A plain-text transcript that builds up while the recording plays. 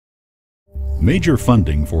Major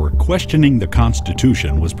funding for questioning the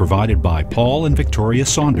Constitution was provided by Paul and Victoria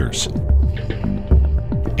Saunders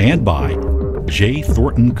and by J.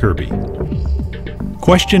 Thornton Kirby.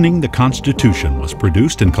 Questioning the Constitution was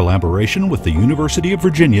produced in collaboration with the University of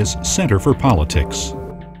Virginia's Center for Politics.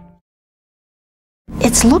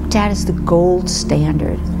 It's looked at as the gold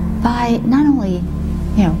standard by not only,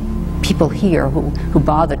 people here who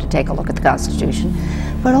bother to take a look at the Constitution,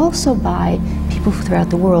 but also by people throughout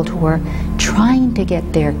the world who are trying to get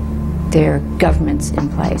their governments in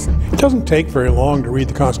place. It doesn't take very long to read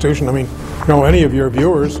the Constitution. Any of your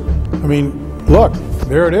viewers, look,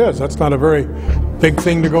 there it is. That's not a very big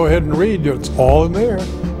thing to go ahead and read. It's all in there.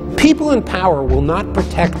 People in power will not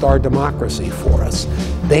protect our democracy for us.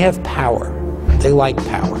 They have power. They like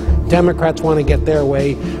power. Democrats want to get their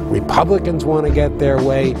way. Republicans want to get their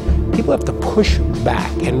way. People have to push back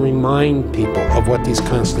and remind people of what these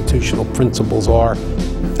constitutional principles are.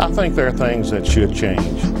 I think there are things that should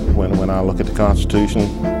change when I look at the Constitution.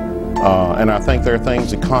 And I think there are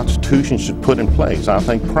things the Constitution should put in place. I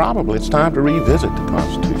think probably it's time to revisit the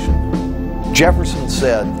Constitution. Jefferson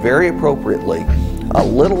said, very appropriately, a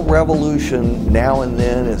little revolution now and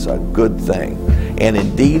then is a good thing. And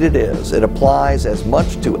indeed it is. It applies as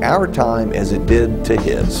much to our time as it did to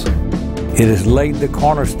his. It has laid the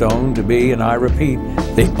cornerstone to be, and I repeat,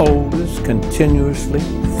 the oldest continuously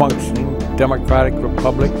functioning democratic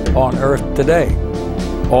republic on earth today.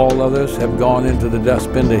 All others have gone into the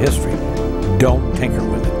dustbin to history. Don't tinker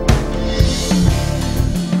with it.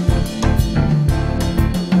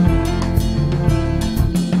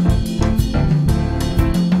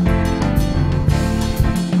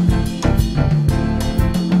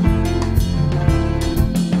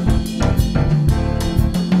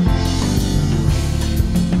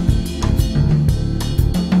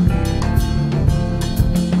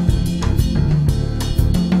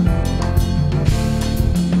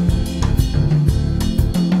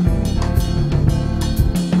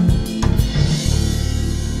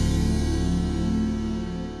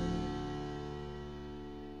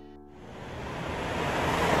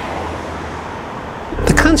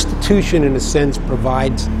 The Constitution, in a sense,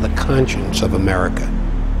 provides the conscience of America.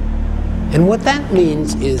 And what that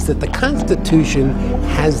means is that the Constitution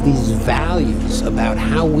has these values about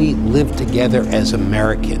how we live together as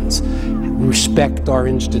Americans. We respect our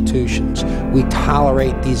institutions. We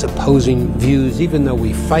tolerate these opposing views, even though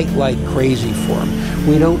we fight like crazy for them.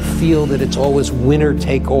 We don't feel that it's always winner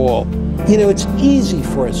take all. It's easy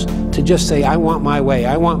for us to just say, I want my way,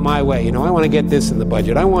 I want my way. I want to get this in the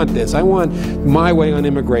budget, I want this, I want my way on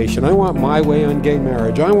immigration, I want my way on gay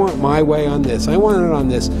marriage, I want my way on this, I want it on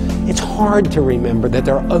this. It's hard to remember that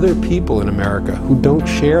there are other people in America who don't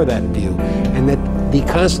share that view, and that the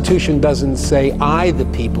Constitution doesn't say, I the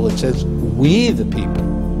people, it says, we the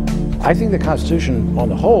people. I think the Constitution on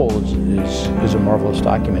the whole is a marvelous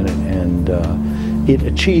document, and it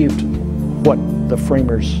achieved what the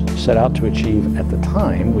framers set out to achieve at the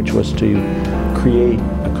time, which was to create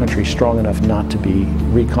a country strong enough not to be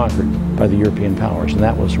reconquered by the European powers, and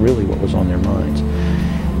that was really what was on their minds.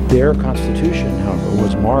 Their Constitution, however,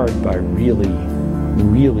 was marred by really,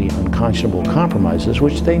 really unconscionable compromises,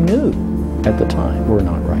 which they knew at the time were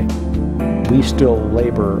not right. We still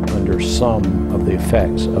labor under some of the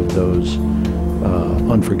effects of those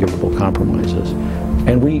unforgivable compromises,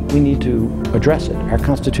 and we need to address it. Our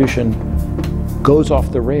Constitution goes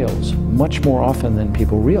off the rails much more often than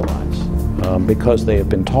people realize because they have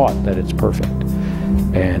been taught that it's perfect.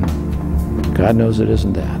 And God knows it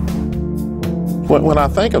isn't that. When I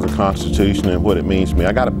think of the Constitution and what it means to me,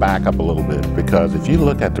 I got to back up a little bit, because if you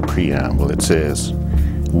look at the preamble, it says,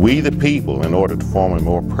 we the people, in order to form a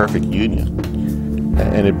more perfect union.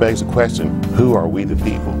 And it begs the question, who are we the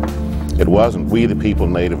people? It wasn't we the people,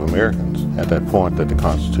 Native Americans, at that point that the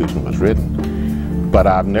Constitution was written. But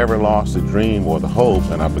I've never lost the dream or the hope,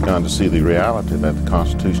 and I've begun to see the reality that the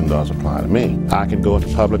Constitution does apply to me. I can go into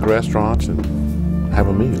public restaurants and have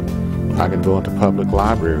a meal. I can go into public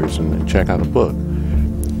libraries and check out a book.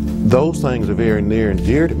 Those things are very near and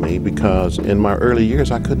dear to me because in my early years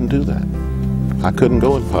I couldn't do that. I couldn't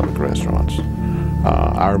go in public restaurants.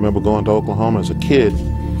 I remember going to Oklahoma as a kid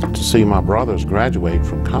to see my brothers graduate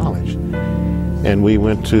from college. And we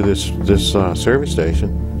went to this service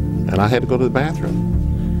station, and I had to go to the bathroom.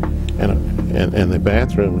 And the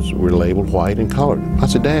bathrooms were labeled white and colored. I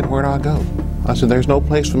said, Dad, where do I go? I said, there's no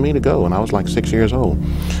place for me to go. And I was like 6 years old.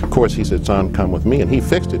 Of course, he said, son, come with me. And he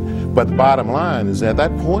fixed it. But the bottom line is, at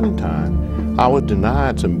that point in time, I was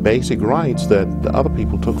denied some basic rights that the other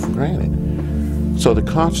people took for granted. So the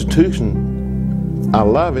Constitution, I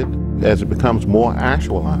love it as it becomes more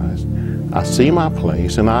actualized. I see my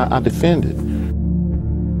place, and I defend it.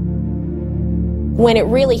 When it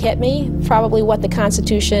really hit me, probably what the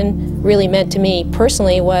Constitution really meant to me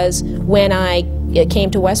personally was when I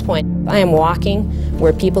came to West Point. I am walking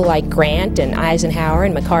where people like Grant and Eisenhower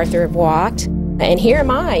and MacArthur have walked. And here am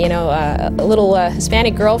I, you know, a little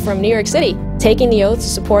Hispanic girl from New York City, taking the oath to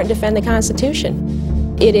support and defend the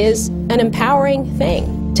Constitution. It is an empowering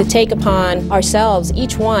thing to take upon ourselves,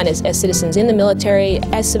 each one as citizens in the military,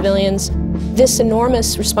 as civilians, this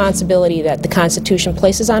enormous responsibility that the Constitution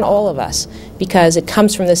places on all of us, because it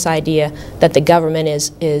comes from this idea that the government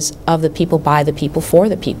is of the people, by the people, for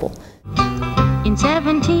the people. In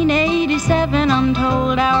 1787, I'm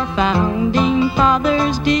told our founding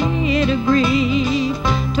fathers did agree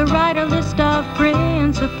to write a list of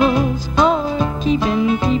principles for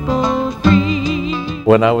keeping people free.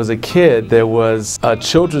 When I was a kid, there was a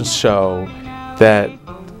children's show that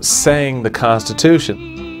sang the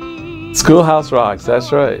Constitution. Schoolhouse Rocks,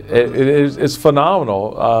 that's right. It's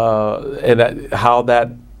phenomenal, and how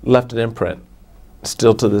that left an imprint,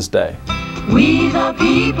 still to this day. We the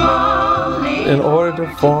people, in order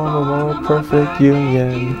to form a more perfect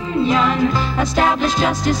union, establish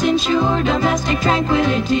justice, ensure domestic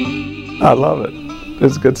tranquility. I love it.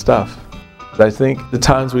 It's good stuff. I think the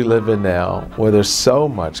times we live in now, where there's so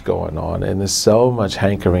much going on and there's so much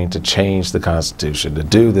hankering to change the Constitution, to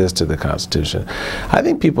do this to the Constitution, I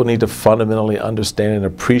think people need to fundamentally understand and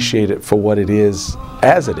appreciate it for what it is,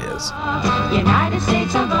 as it is. United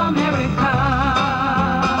States of America.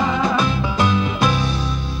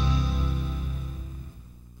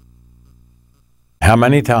 How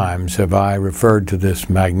many times have I referred to this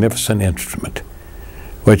magnificent instrument,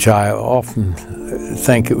 which I often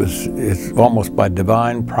think it's almost by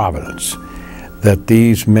divine providence that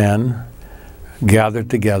these men gathered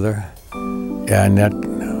together in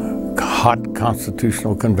that hot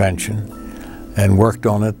constitutional convention and worked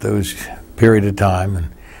on it those period of time. And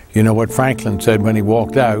you know what Franklin said when he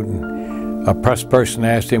walked out, and a press person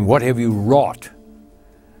asked him, "What have you wrought?"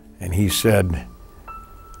 And he said,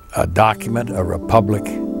 "A document, a republic,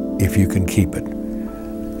 if you can keep it."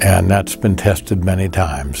 And that's been tested many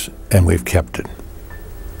times, and we've kept it.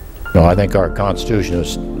 No, I think our Constitution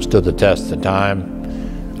has stood the test of time.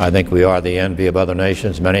 I think we are the envy of other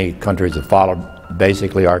nations. Many countries have followed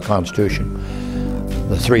basically our Constitution.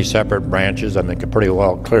 The three separate branches, I think, are pretty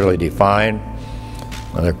well clearly defined.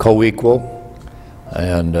 They're co-equal.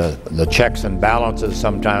 And the checks and balances,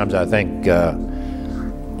 sometimes I think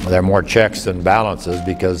there are more checks than balances,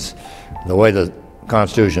 because the way the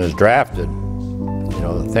Constitution is drafted, you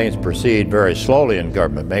know, things proceed very slowly in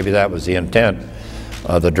government. Maybe that was the intent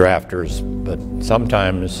of the drafters, but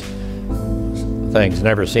sometimes things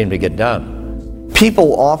never seem to get done.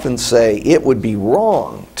 People often say it would be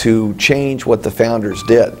wrong to change what the founders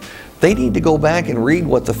did. They need to go back and read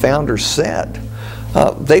what the founders said.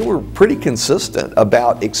 They were pretty consistent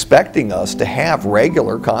about expecting us to have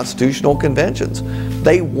regular constitutional conventions.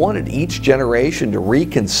 They wanted each generation to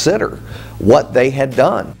reconsider what they had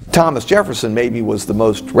done. Thomas Jefferson maybe was the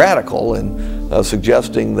most radical in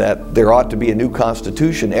suggesting that there ought to be a new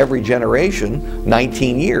constitution every generation,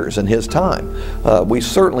 19 years in his time. We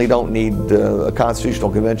certainly don't need a constitutional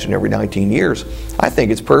convention every 19 years. I think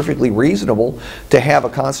it's perfectly reasonable to have a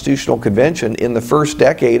constitutional convention in the first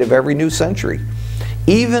decade of every new century.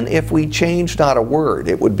 Even if we changed not a word,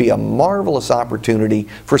 it would be a marvelous opportunity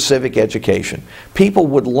for civic education. People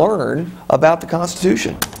would learn about the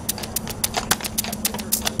Constitution.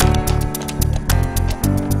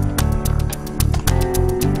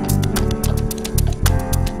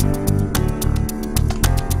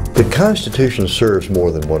 The Constitution serves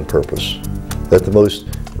more than one purpose. At the most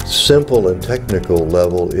simple and technical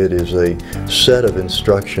level, it is a set of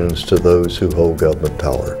instructions to those who hold government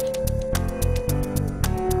power.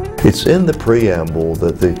 It's in the preamble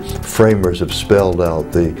that the framers have spelled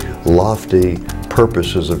out the lofty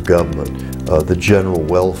purposes of government, the general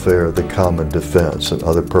welfare, the common defense, and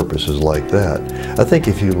other purposes like that. I think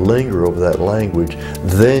if you linger over that language,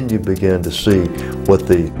 then you begin to see what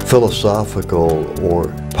the philosophical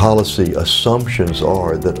or policy assumptions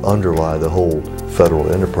are that underlie the whole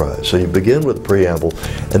federal enterprise. So you begin with the preamble,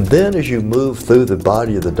 and then as you move through the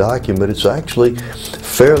body of the document, it's actually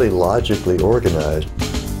fairly logically organized.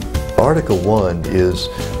 Article 1 is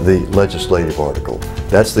the legislative article.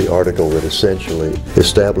 That's the article that essentially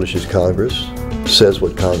establishes Congress, says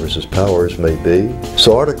what Congress's powers may be.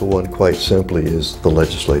 So Article 1 quite simply is the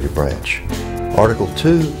legislative branch. Article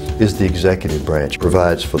 2 is the executive branch,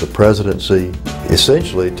 provides for the presidency,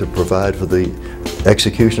 essentially to provide for the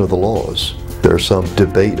execution of the laws. There's some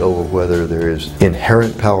debate over whether there is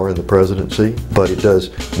inherent power in the presidency, but it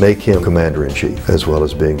does make him commander-in-chief as well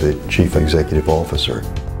as being the chief executive officer.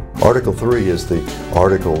 Article 3 is the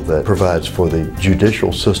article that provides for the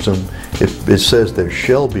judicial system. It says there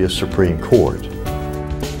shall be a Supreme Court.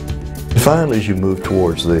 Finally, as you move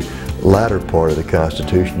towards the latter part of the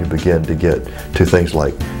Constitution, you begin to get to things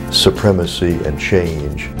like supremacy and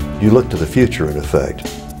change. You look to the future, in effect.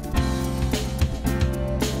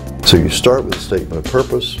 So you start with a statement of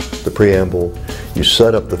purpose, the preamble, you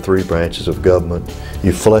set up the three branches of government,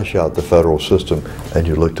 you flesh out the federal system, and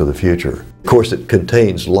you look to the future. Of course, it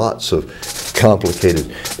contains lots of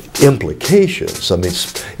complicated implications. I mean,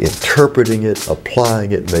 interpreting it,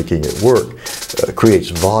 applying it, making it work, creates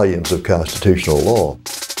volumes of constitutional law.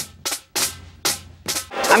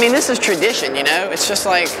 I mean, this is tradition, you know? It's just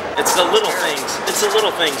like... It's the little things. It's the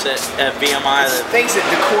little things at VMI that... Things that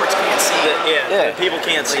the courts can't see. That people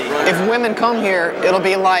can't see. If women come here, it'll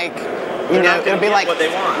be like... You know, it'll be like what they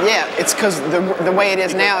want. Yeah, it's because the way it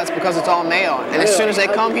is now, it's because it's all male. And as soon as they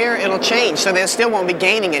come here, it'll change. So they still won't be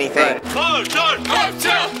gaining anything.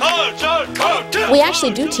 We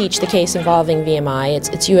actually do teach the case involving VMI.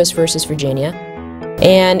 It's U.S. versus Virginia.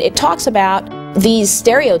 And it talks about these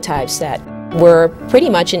stereotypes that were pretty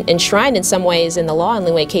much enshrined in some ways in the law in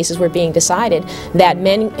the way cases were being decided, that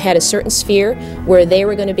men had a certain sphere where they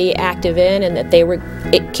were going to be active in and that they were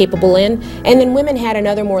capable in, and then women had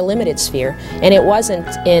another more limited sphere, and it wasn't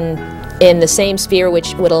in the same sphere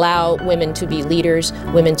which would allow women to be leaders,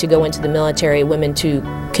 women to go into the military, women to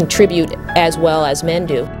contribute as well as men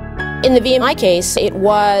do. In the VMI case, it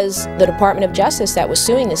was the Department of Justice that was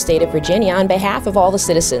suing the state of Virginia on behalf of all the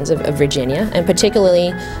citizens of Virginia, and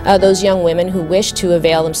particularly those young women who wished to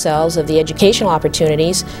avail themselves of the educational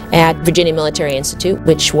opportunities at Virginia Military Institute,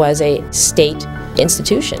 which was a state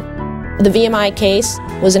institution. The VMI case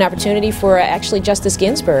was an opportunity for actually Justice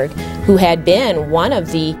Ginsburg, who had been one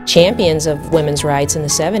of the champions of women's rights in the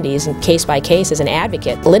 70s, and case by case as an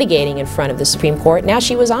advocate, litigating in front of the Supreme Court. Now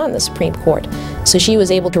she was on the Supreme Court, so she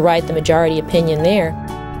was able to write the majority opinion there.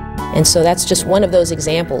 And so that's just one of those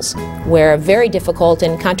examples where a very difficult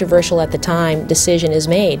and controversial at the time decision is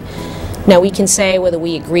made. Now we can say whether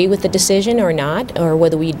we agree with the decision or not, or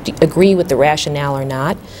whether we agree with the rationale or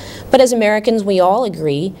not, but as Americans we all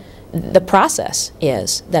agree the process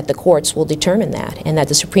is that the courts will determine that, and that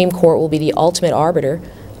the Supreme Court will be the ultimate arbiter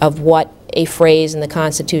of what a phrase in the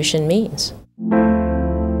Constitution means.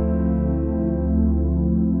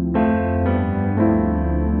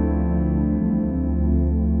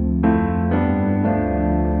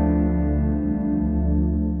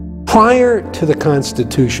 Prior to the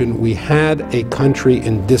Constitution, we had a country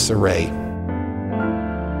in disarray.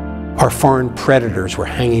 Our foreign predators were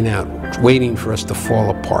hanging out, waiting for us to fall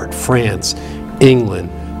apart. France, England,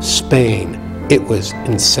 Spain. It was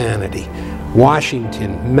insanity.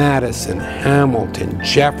 Washington, Madison, Hamilton,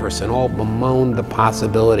 Jefferson all bemoaned the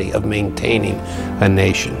possibility of maintaining a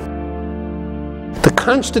nation. The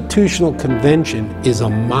Constitutional Convention is a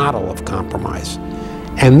model of compromise.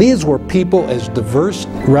 And these were people as diverse,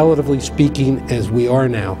 relatively speaking, as we are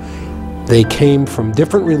now. They came from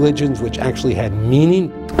different religions which actually had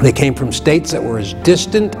meaning. They came from states that were as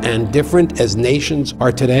distant and different as nations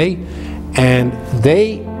are today, and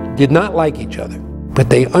they did not like each other. But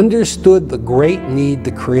they understood the great need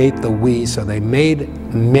to create the we, so they made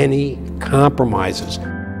many compromises.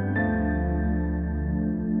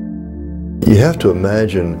 You have to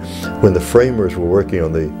imagine when the framers were working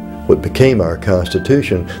on what became our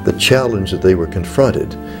Constitution, the challenge that they were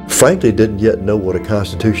confronted. Frankly, didn't yet know what a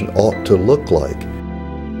Constitution ought to look like.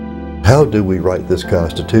 How do we write this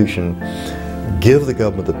Constitution, give the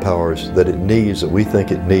government the powers that it needs, that we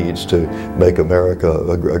think it needs to make America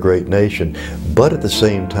a great nation, but at the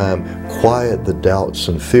same time quiet the doubts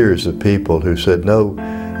and fears of people who said, no,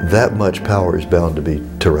 that much power is bound to be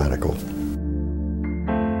tyrannical.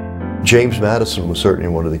 James Madison was certainly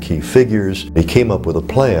one of the key figures. He came up with a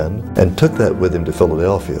plan and took that with him to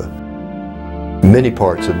Philadelphia. Many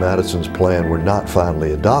parts of Madison's plan were not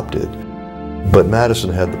finally adopted, but Madison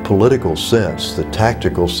had the political sense, the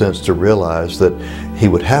tactical sense to realize that he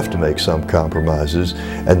would have to make some compromises,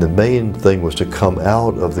 and the main thing was to come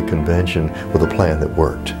out of the convention with a plan that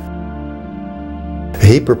worked.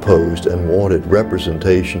 He proposed and wanted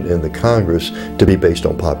representation in the Congress to be based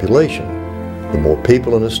on population. The more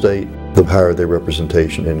people in a state, the higher their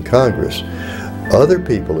representation in Congress. Other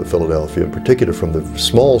people at Philadelphia, in particular from the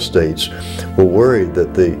small states, were worried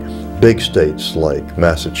that the big states like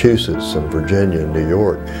Massachusetts and Virginia and New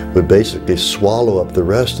York would basically swallow up the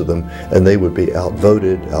rest of them, and they would be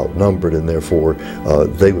outvoted, outnumbered, and therefore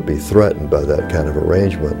they would be threatened by that kind of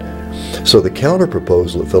arrangement. So the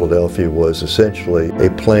counter-proposal at Philadelphia was essentially a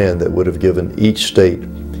plan that would have given each state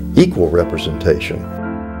equal representation.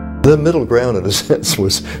 The middle ground, in a sense,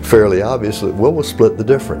 was fairly obvious. We'll split the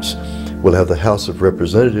difference. We'll have the House of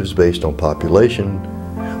Representatives based on population.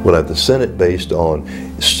 We'll have the Senate based on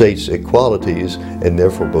states' equalities, and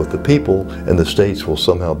therefore both the people and the states will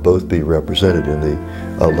somehow both be represented in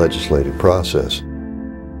the legislative process.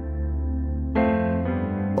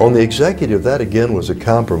 On the executive, that again was a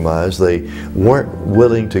compromise. They weren't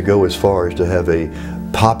willing to go as far as to have a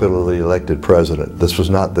popularly elected president. This was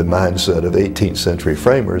not the mindset of 18th century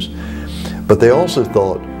framers, but they also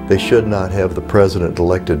thought they should not have the president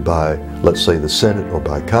elected by, let's say, the Senate or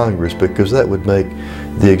by Congress, because that would make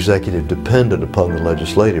the executive dependent upon the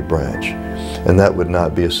legislative branch, and that would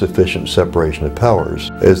not be a sufficient separation of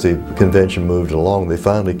powers. As the convention moved along, they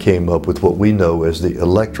finally came up with what we know as the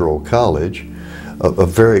Electoral College, a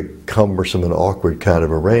very cumbersome and awkward kind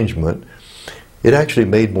of arrangement. It actually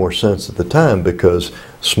made more sense at the time because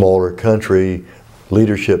smaller country,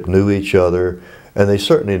 leadership knew each other, and they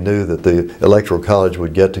certainly knew that the Electoral College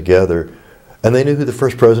would get together, and they knew who the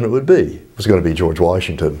first president would be. It was going to be George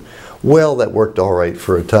Washington. Well, that worked all right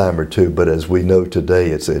for a time or two, but as we know today,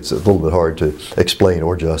 it's a little bit hard to explain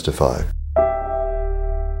or justify.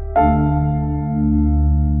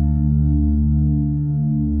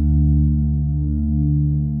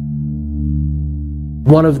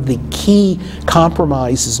 One of the key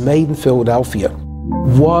compromises made in Philadelphia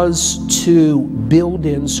was to build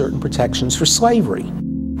in certain protections for slavery.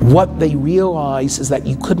 What they realized is that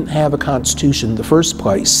you couldn't have a constitution in the first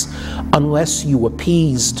place unless you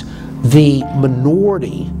appeased the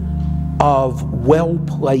minority of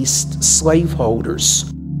well-placed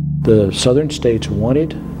slaveholders. The southern states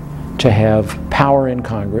wanted to have power in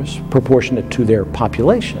Congress proportionate to their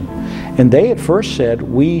population. And they at first said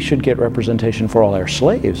we should get representation for all our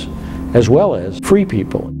slaves as well as free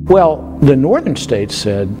people. Well, the northern states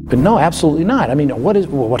said, no, absolutely not. I mean,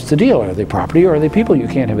 what's the deal? Are they property or are they people? You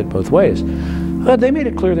can't have it both ways. They made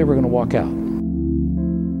it clear they were going to walk out.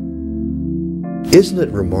 Isn't it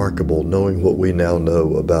remarkable, knowing what we now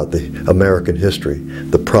know about the American history,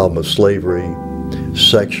 the problem of slavery,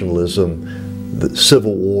 sectionalism, the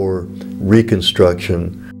Civil War,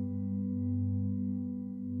 Reconstruction?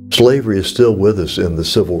 Slavery is still with us in the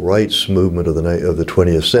civil rights movement of the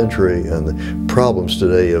 20th century, and the problems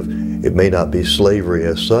today of it may not be slavery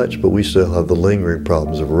as such, but we still have the lingering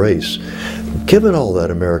problems of race. Given all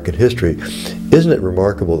that American history, isn't it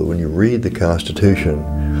remarkable that when you read the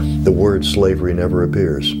Constitution, the word slavery never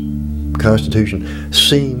appears? The Constitution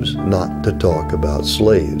seems not to talk about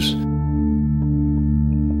slaves.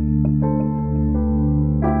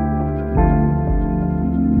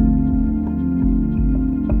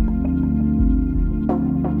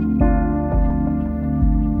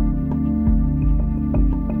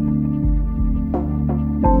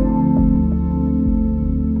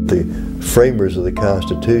 The framers of the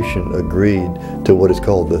Constitution agreed to what is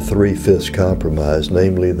called the 3/5 compromise,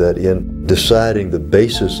 namely that in deciding the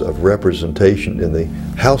basis of representation in the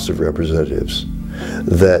House of Representatives,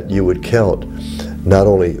 that you would count not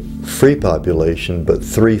only free population, but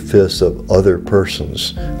 3/5 of other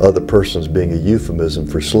persons being a euphemism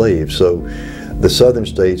for slaves. So the southern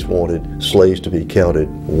states wanted slaves to be counted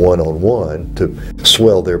one-on-one to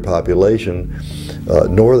swell their population.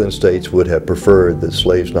 Northern states would have preferred that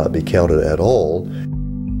slaves not be counted at all.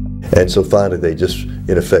 And so finally they just,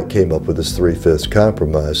 in effect, came up with this 3/5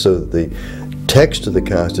 compromise, so that the text of the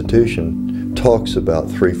Constitution talks about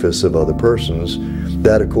 3/5 of other persons.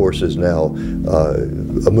 That, of course, is now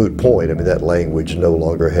a moot point. I mean, that language no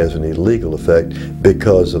longer has any legal effect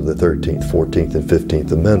because of the 13th, 14th, and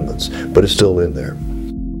 15th Amendments, but it's still in there.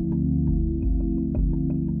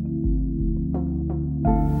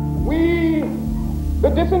 We, the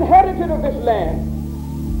disinherited of this land,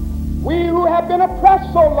 we who have been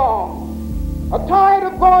oppressed so long, are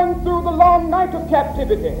tired of going through the long night of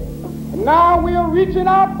captivity. And now we are reaching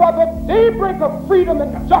out for the daybreak of freedom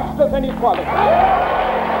and justice and equality.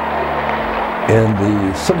 In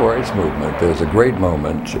the Civil Rights Movement, there's a great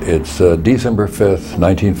moment. It's December 5th,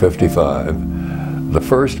 1955. The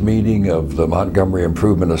first meeting of the Montgomery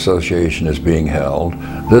Improvement Association is being held.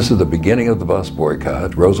 This is the beginning of the bus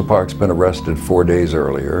boycott. Rosa Parks' been arrested 4 days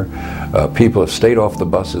earlier. People have stayed off the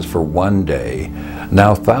buses for 1 day.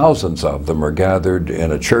 Now thousands of them are gathered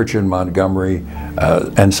in a church in Montgomery,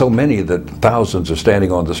 and so many that thousands are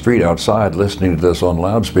standing on the street outside listening to this on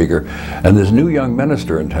loudspeaker. And this new young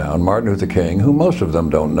minister in town, Martin Luther King, who most of them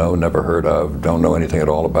don't know, never heard of, don't know anything at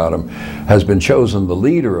all about him, has been chosen the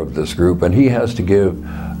leader of this group, and he has to give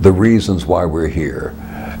the reasons why we're here.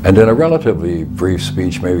 And in a relatively brief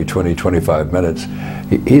speech, maybe 20-25 minutes,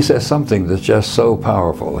 he says something that's just so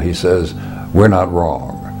powerful. He says, we're not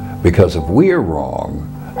wrong, because if we are wrong,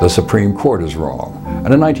 the Supreme Court is wrong.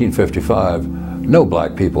 And in 1955, no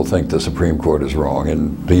black people think the Supreme Court is wrong.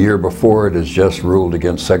 And the year before it has just ruled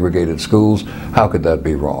against segregated schools. How could that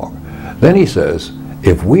be wrong? Then he says,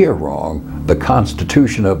 if we are wrong, the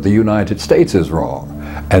Constitution of the United States is wrong.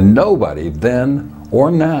 And nobody then or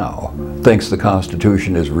now thinks the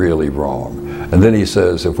Constitution is really wrong. And then he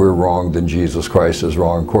says, if we're wrong, then Jesus Christ is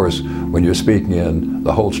wrong. Of course, when you're speaking in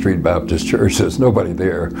the Holt Street Baptist Church, there's nobody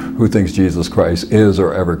there who thinks Jesus Christ is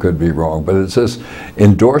or ever could be wrong. But it's this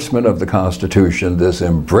endorsement of the Constitution, this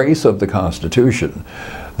embrace of the Constitution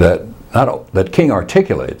that that King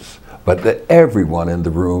articulates, but that everyone in the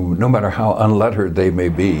room, no matter how unlettered they may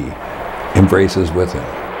be, embraces with him.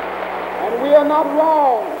 And we are not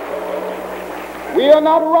wrong. We are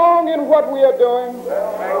not wrong in what we are doing.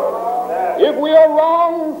 If we are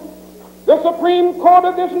wrong, the Supreme Court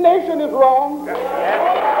of this nation is wrong.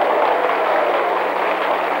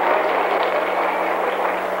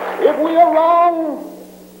 If we are wrong,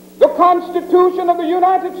 the Constitution of the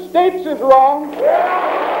United States is wrong.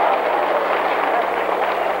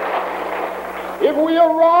 If we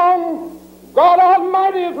are wrong, God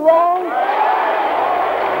Almighty is wrong.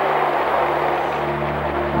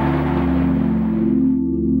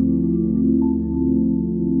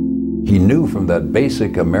 He knew from that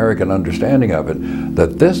basic American understanding of it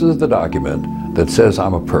that this is the document that says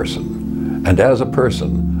I'm a person. And as a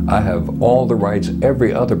person, I have all the rights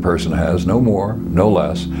every other person has, no more, no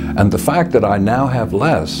less. And the fact that I now have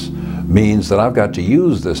less means that I've got to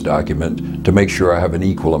use this document to make sure I have an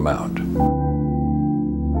equal amount.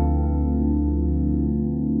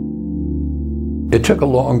 It took a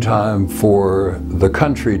long time for the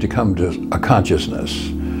country to come to a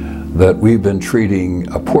consciousness that we've been treating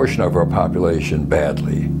a portion of our population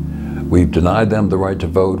badly. We've denied them the right to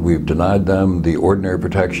vote, we've denied them the ordinary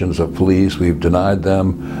protections of police, we've denied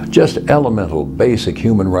them just elemental, basic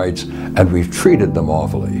human rights, and we've treated them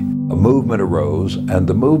awfully. A movement arose, and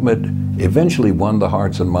the movement eventually won the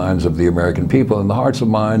hearts and minds of the American people and the hearts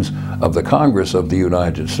and minds of the Congress of the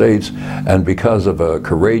United States, and because of a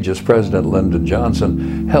courageous President, Lyndon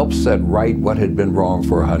Johnson, helped set right what had been wrong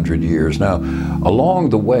for 100 years. Now, along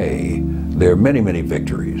the way, there are many, many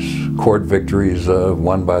victories. Court victories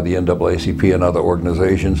won by the NAACP and other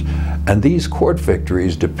organizations, and these court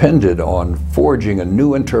victories depended on forging a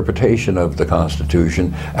new interpretation of the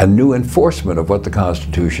Constitution and new enforcement of what the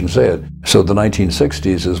Constitution said. So the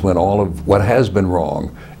 1960s is when all of what has been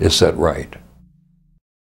wrong is set right.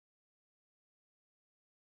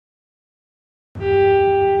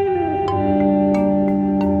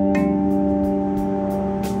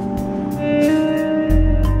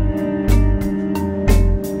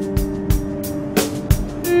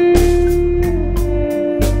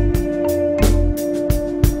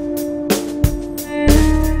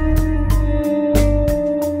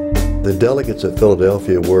 The delegates at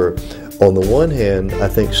Philadelphia were, on the one hand, I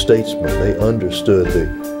think, statesmen. They understood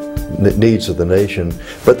the needs of the nation,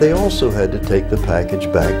 but they also had to take the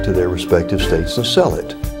package back to their respective states and sell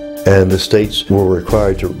it. And the states were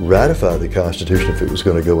required to ratify the Constitution if it was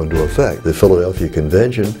going to go into effect. The Philadelphia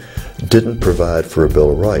Convention didn't provide for a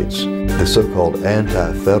Bill of Rights. The so-called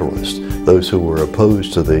anti-federalists, those who were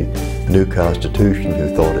opposed to the new Constitution,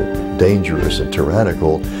 who thought it dangerous and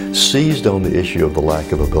tyrannical, seized on the issue of the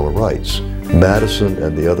lack of a Bill of Rights. Madison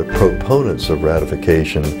and the other proponents of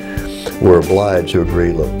ratification were obliged to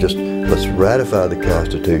agree, look, just let's ratify the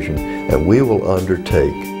Constitution and we will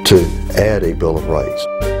undertake to add a Bill of Rights.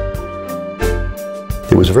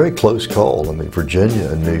 It was a very close call. I mean, Virginia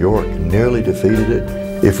and New York nearly defeated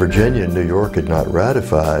it. If Virginia and New York had not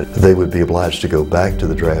ratified, they would be obliged to go back to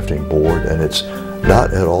the drafting board, and it's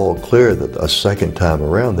not at all clear that a second time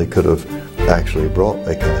around they could have actually brought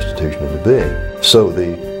a constitution into being. So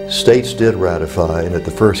the states did ratify, and at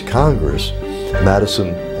the first Congress, Madison,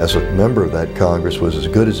 as a member of that Congress, was as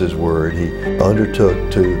good as his word. He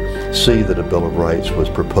undertook to see that a Bill of Rights was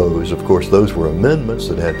proposed. Of course, those were amendments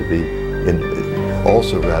that had to be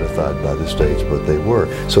also ratified by the states, but they were.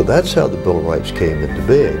 So that's how the Bill of Rights came into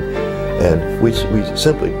being. And we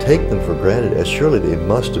simply take them for granted, as surely they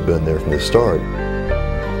must have been there from the start.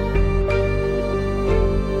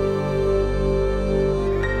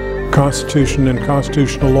 Constitution and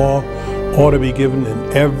constitutional law ought to be given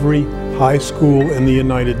in every high school in the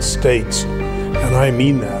United States, and I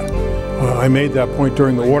mean that. I made that point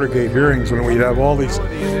during the Watergate hearings when we'd have all these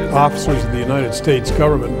officers of the United States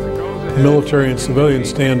government, military and civilians,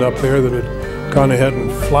 stand up there that had gone ahead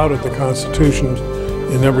and flouted the Constitution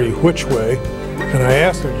in every which way. And I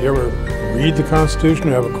asked them, "Do you ever read the Constitution?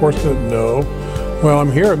 You have a course in it?" "No." "Well,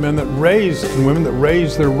 I'm here, men that raised, and women that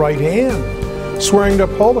raised their right hand, swearing to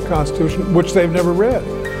uphold the Constitution, which they've never read."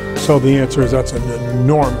 So the answer is that's an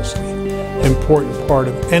enormously important part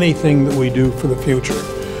of anything that we do for the future,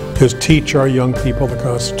 is teach our young people the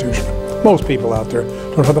Constitution. Most people out there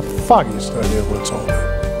don't have the foggiest idea what it's all about.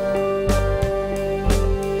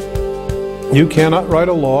 You cannot write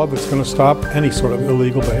a law that's going to stop any sort of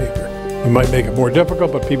illegal behavior. You might make it more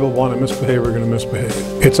difficult, but people who want to misbehave are going to misbehave.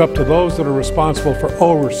 It's up to those that are responsible for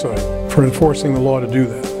oversight, for enforcing the law, to do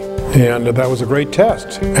that. And that was a great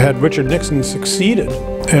test. Had Richard Nixon succeeded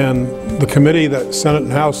and the committee that Senate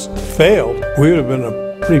and House failed, we would have been in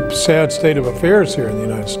a pretty sad state of affairs here in the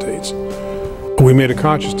United States. We made a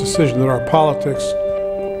conscious decision that our politics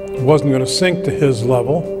wasn't going to sink to his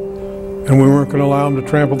level, and we weren't going to allow him to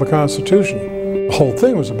trample the Constitution. The whole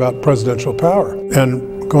thing was about presidential power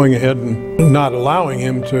and going ahead and not allowing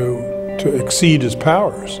him to exceed his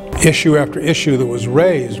powers. Issue after issue that was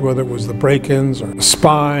raised, whether it was the break-ins or the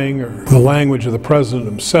spying or the language of the president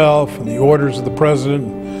himself and the orders of the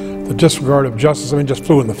president, the disregard of justice, I mean, just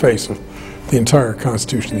flew in the face of the entire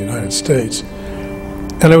Constitution of the United States.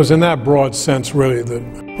 And it was in that broad sense, really, that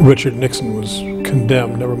Richard Nixon was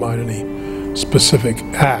condemned, never mind any specific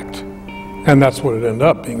act. And that's what it ended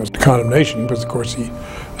up being, was condemnation, because, of course, he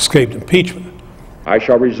escaped impeachment. I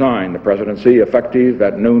shall resign the presidency effective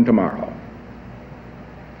at noon tomorrow.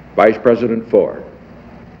 Vice President Ford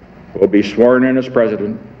will be sworn in as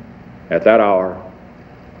president at that hour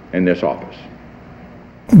in this office.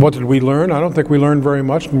 What did we learn? I don't think we learned very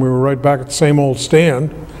much, and we were right back at the same old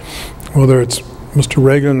stand, whether it's Mr.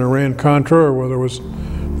 Reagan and Iran-Contra, or whether it was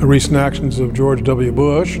the recent actions of George W.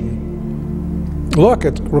 Bush. Look,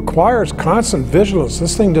 it requires constant vigilance.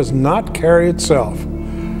 This thing does not carry itself.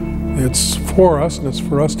 It's for us, and it's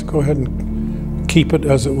for us to go ahead and keep it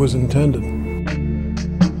as it was intended.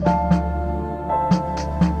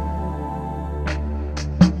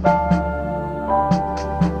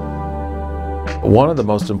 One of the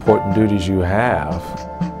most important duties you have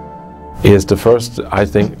is to first, I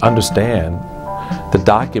think, understand the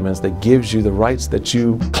documents that gives you the rights that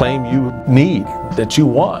you claim you need, that you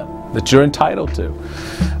want, that you're entitled to,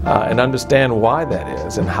 and understand why that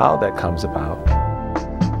is and how that comes about.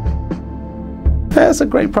 It's a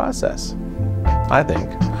great process, I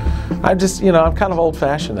think. I'm just, I'm kind of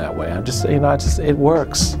old-fashioned that way. I'm just, it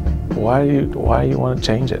works. Why you want to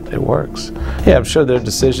change it? It works. Yeah, I'm sure there are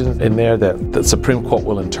decisions in there that the Supreme Court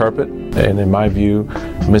will interpret and, in my view,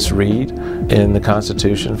 misread in the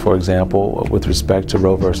Constitution, for example, with respect to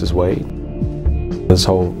Roe versus Wade. This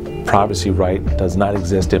whole privacy right does not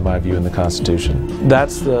exist, in my view, in the Constitution.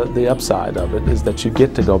 That's the upside of it, is that you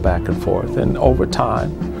get to go back and forth, and over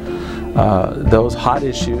time, those hot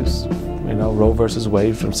issues, Roe versus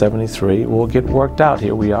Wade from '73, will get worked out.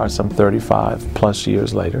 Here we are some 35 plus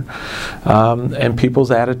years later, and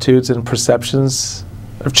people's attitudes and perceptions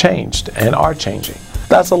have changed and are changing.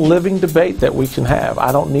 That's a living debate that we can have.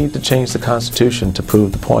 I don't need to change the Constitution to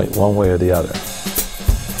prove the point one way or the other.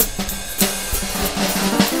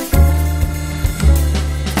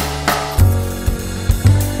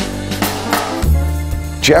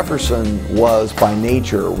 Jefferson was by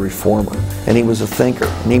nature a reformer, and he was a thinker,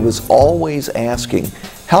 and he was always asking,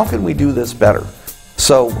 how can we do this better?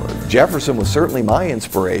 So Jefferson was certainly my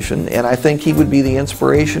inspiration, and I think he would be the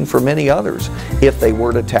inspiration for many others if they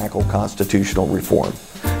were to tackle constitutional reform.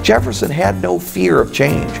 Jefferson had no fear of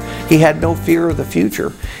change. He had no fear of the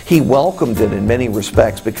future. He welcomed it in many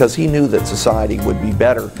respects because he knew that society would be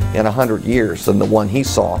better in 100 years than the one he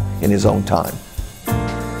saw in his own time.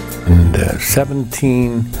 In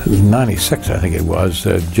 1796, I think it was,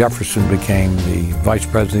 Jefferson became the Vice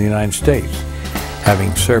President of the United States,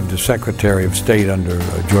 having served as Secretary of State under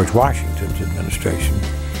George Washington's administration.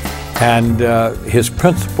 And his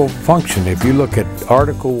principal function, if you look at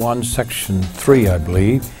Article 1, Section 3, I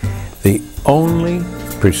believe, the only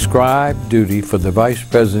prescribed duty for the Vice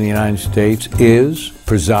President of the United States is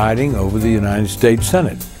presiding over the United States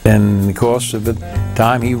Senate. In the course of the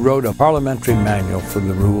time, he wrote a parliamentary manual for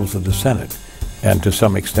the rules of the Senate. and to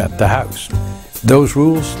some extent the House. Those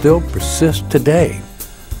rules still persist today.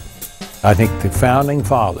 I think the Founding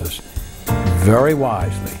Fathers very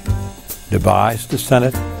wisely devised the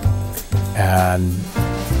Senate and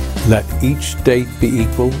let each state be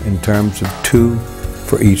equal in terms of 2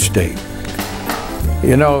 for each state.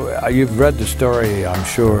 You know, you've read the story, I'm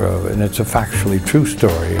sure, and it's a factually true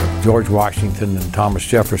story, of George Washington and Thomas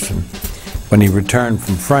Jefferson when he returned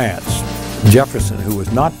from France. Jefferson, who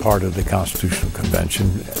was not part of the Constitutional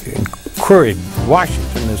Convention, queried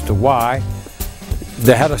Washington as to why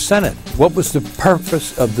they had a Senate. What was the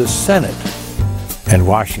purpose of the Senate? And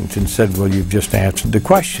Washington said, well, you've just answered the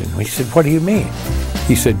question. He said, what do you mean?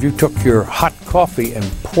 He said, you took your hot coffee and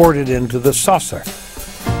poured it into the saucer.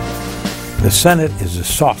 The Senate is a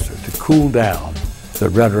saucer to cool down the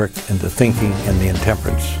rhetoric and the thinking and the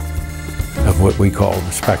intemperance of what we call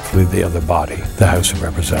respectfully the other body, the House of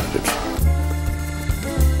Representatives.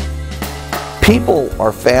 People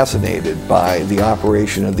are fascinated by the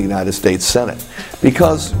operation of the United States Senate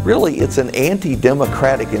because really it's an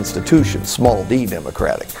anti-democratic institution, small d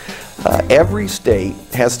democratic. Every state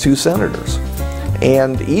has 2 senators.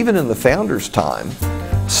 And even in the founders' time,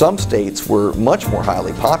 some states were much more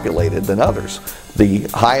highly populated than others. The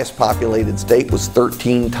highest populated state was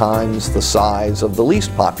 13 times the size of the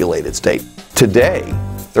least populated state. Today,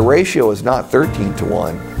 the ratio is not 13 to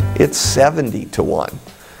 1, it's 70 to 1.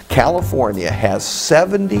 California has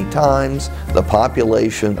 70 times the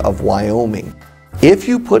population of Wyoming. If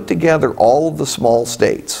you put together all of the small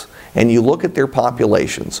states and you look at their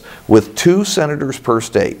populations with 2 senators per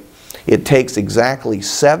state, it takes exactly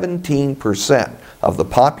 17% of the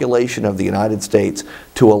population of the United States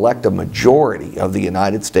to elect a majority of the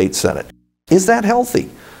United States Senate. Is that healthy?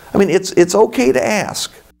 I mean, it's okay to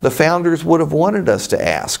ask. The founders would have wanted us to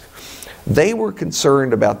ask. They were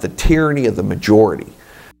concerned about the tyranny of the majority.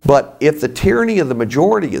 But if the tyranny of the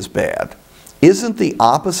majority is bad, isn't the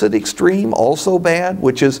opposite extreme also bad,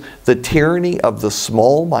 which is the tyranny of the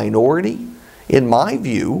small minority? In my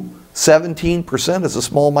view, 17% is a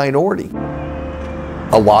small minority.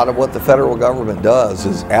 A lot of what the federal government does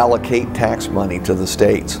is allocate tax money to the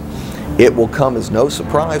states. It will come as no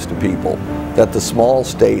surprise to people that the small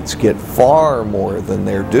states get far more than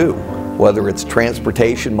their due, whether it's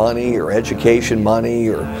transportation money or education money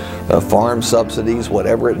or farm subsidies,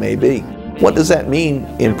 whatever it may be. What does that mean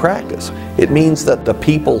in practice? It means that the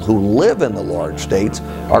people who live in the large states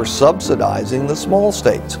are subsidizing the small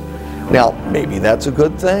states. Now, maybe that's a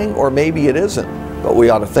good thing, or maybe it isn't, but we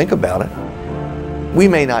ought to think about it. We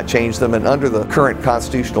may not change them, and under the current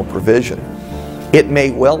constitutional provision, it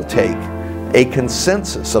may well take a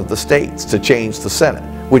consensus of the states to change the Senate,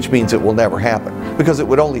 which means it will never happen, because it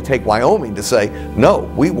would only take Wyoming to say, no,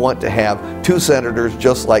 we want to have 2 senators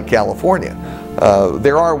just like California.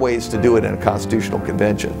 There are ways to do it in a constitutional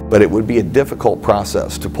convention, but it would be a difficult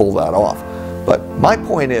process to pull that off. But my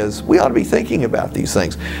point is, we ought to be thinking about these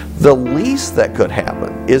things. The least that could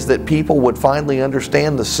happen is that people would finally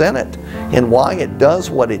understand the Senate and why it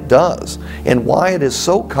does what it does, and why it is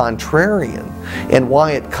so contrarian, and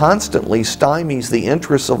why it constantly stymies the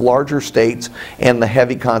interests of larger states and the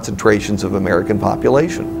heavy concentrations of American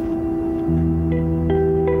population.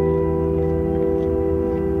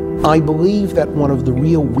 I believe that one of the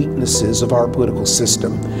real weaknesses of our political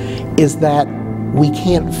system is that we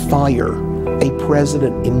can't fire a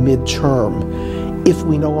president in midterm if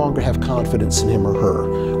we no longer have confidence in him or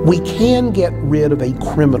her. We can get rid of a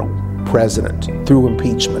criminal president through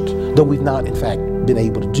impeachment, though we've not, in fact, been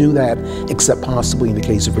able to do that, except possibly in the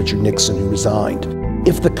case of Richard Nixon, who resigned.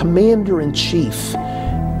 If the commander-in-chief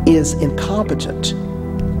is incompetent,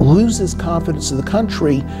 loses confidence in the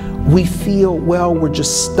country, we feel, well, we're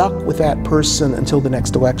just stuck with that person until the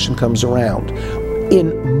next election comes around.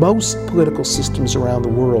 In most political systems around the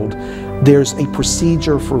world, there's a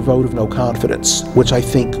procedure for a vote of no confidence, which I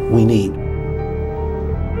think we need.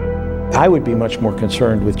 I would be much more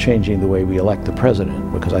concerned with changing the way we elect the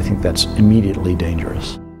president, because I think that's immediately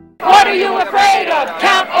dangerous. What are you afraid of?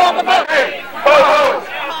 Count all the votes.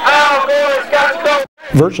 Our boys got to go.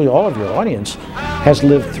 Virtually all of your audience has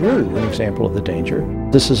lived through an example of the danger.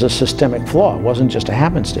 This is a systemic flaw. It wasn't just a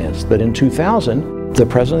happenstance. But in 2000, the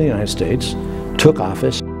President of the United States took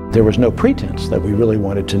office. There was no pretense that we really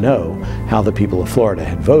wanted to know how the people of Florida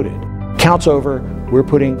had voted. Count's over, we're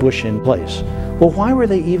putting Bush in place. Well, why were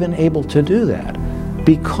they even able to do that?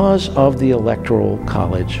 Because of the Electoral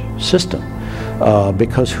College system.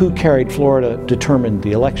 Because who carried Florida determined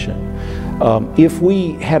the election. If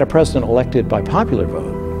we had a president elected by popular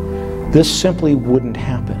vote, this simply wouldn't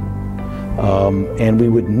happen. And we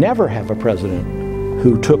would never have a president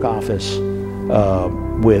who took office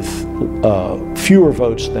with fewer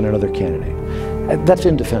votes than another candidate. That's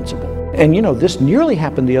indefensible. And you know, this nearly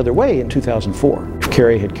happened the other way in 2004.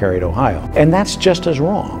 Kerry had carried Ohio. And that's just as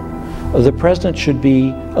wrong. The president should be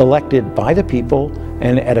elected by the people,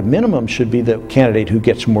 and at a minimum should be the candidate who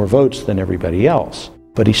gets more votes than everybody else.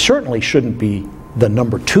 But he certainly shouldn't be the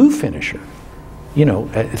number 2 finisher. You know,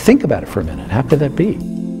 think about it for a minute. How could that be?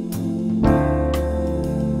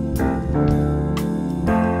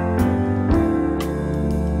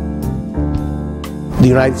 The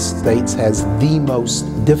United States has the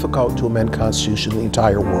most difficult to amend constitution in the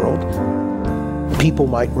entire world. People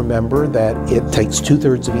might remember that it takes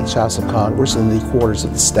 2/3 of each House of Congress and 3/4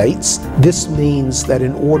 of the states. This means that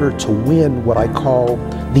in order to win what I call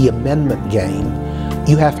the amendment game,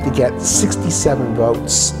 you have to get 67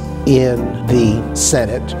 votes in the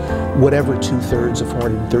Senate, whatever 2/3 of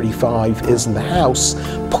 435 is in the House,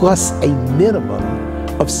 plus a minimum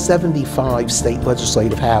of 75 state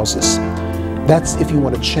legislative houses. That's if you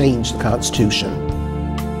want to change the Constitution.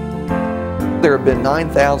 There have been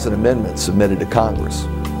 9,000 amendments submitted to Congress.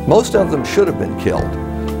 Most of them should have been killed,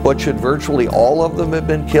 but should virtually all of them have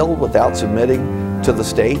been killed without submitting to the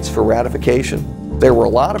states for ratification? There were a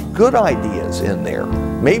lot of good ideas in there.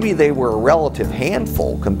 Maybe they were a relative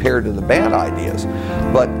handful compared to the bad ideas,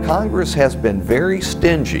 but Congress has been very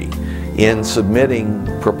stingy in submitting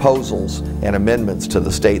proposals and amendments to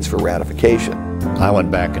the states for ratification. I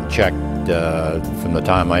went back and checked from the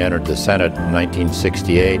time I entered the Senate in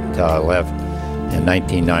 1968 until I left in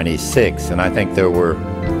 1996, and I think there were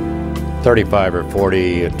 35 or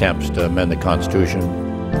 40 attempts to amend the Constitution.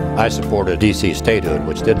 I supported DC statehood,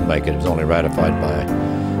 which didn't make it. It was only ratified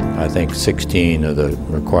by, I think, 16 of the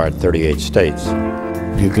required 38 states.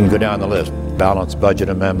 You can go down the list. Balanced budget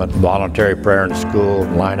amendment, voluntary prayer in school,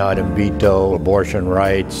 line item veto, abortion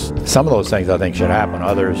rights. Some of those things I think should happen.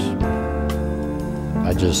 Others,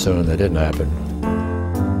 I just assume they didn't happen.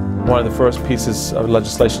 One of the first pieces of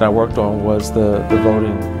legislation I worked on was the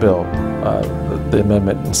voting bill, the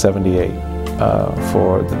amendment in '78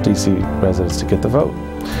 for the DC residents to get the vote.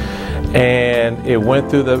 And it went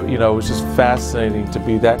through the, you know, it was just fascinating to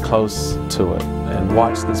be that close to it and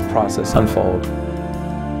watch this process unfold.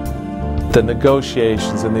 The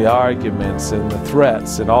negotiations and the arguments and the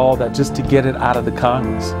threats and all that just to get it out of the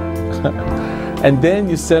Congress. And then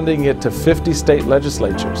you're sending it to 50 state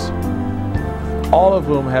legislatures, all of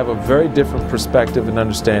whom have a very different perspective and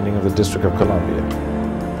understanding of the District of Columbia.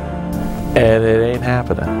 And it ain't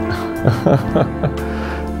happening.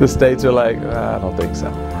 The states are like, I don't think so.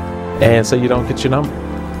 And so you don't get your number.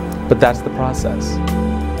 But that's the process.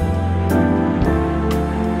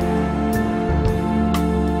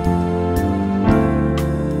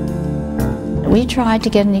 We tried to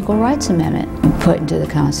get an Equal Rights Amendment put into the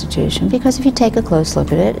Constitution because if you take a close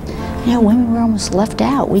look at it, you know, women were almost left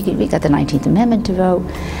out. We got the 19th Amendment to vote.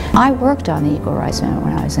 I worked on the Equal Rights Amendment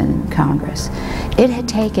when I was in Congress. It had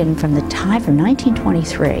taken from the time from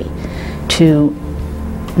 1923 to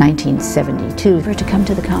 1972 for it to come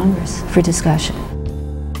to the Congress for discussion.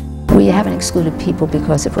 We haven't excluded people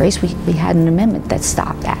because of race. We had an amendment that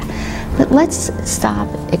stopped that. But let's stop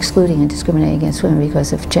excluding and discriminating against women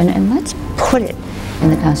because of gender, and let's put it in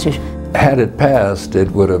the Constitution. Had it passed, it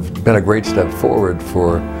would have been a great step forward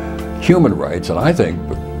for human rights, and I think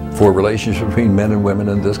for relationships between men and women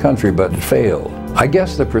in this country, but it failed. I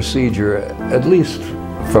guess the procedure, at least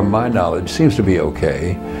from my knowledge, seems to be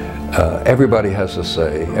okay. Everybody has a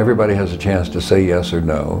say. Everybody has a chance to say yes or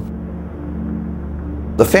no.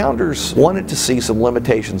 The founders wanted to see some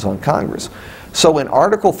limitations on Congress. So in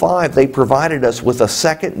Article 5, they provided us with a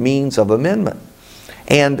second means of amendment.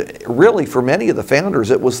 And really, for many of the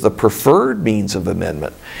founders, it was the preferred means of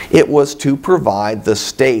amendment. It was to provide the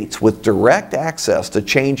states with direct access to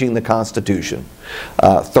changing the Constitution.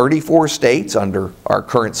 34 states, under our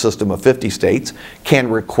current system of 50 states, can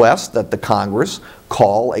request that the Congress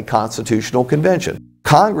call a constitutional convention.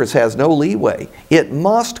 Congress has no leeway. It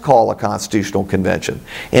must call a constitutional convention,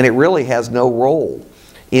 and it really has no role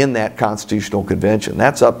in that constitutional convention.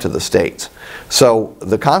 That's up to the states. So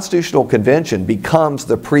the constitutional convention becomes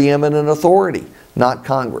the preeminent authority, not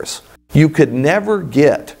Congress. You could never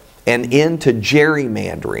get an end to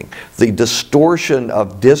gerrymandering, the distortion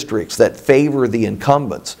of districts that favor the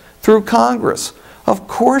incumbents, through Congress. Of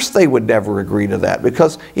course they would never agree to that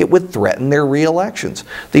because it would threaten their re-elections.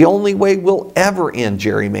 The only way we'll ever end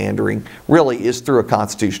gerrymandering really is through a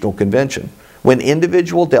constitutional convention, when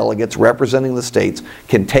individual delegates representing the states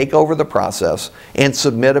can take over the process and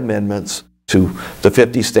submit amendments to the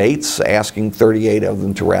 50 states, asking 38 of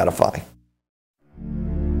them to ratify.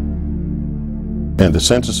 And the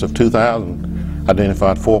census of 2000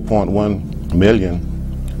 identified 4.1 million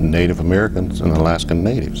Native Americans and Alaskan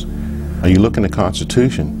Natives. You look in the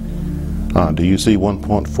Constitution, do you see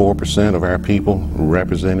 1.4% of our people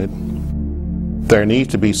represented? There needs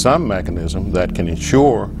to be some mechanism that can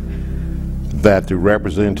ensure that the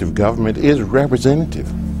representative government is representative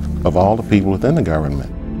of all the people within the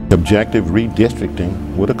government. Objective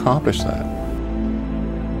redistricting would accomplish that.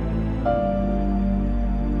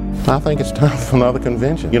 I think it's time for another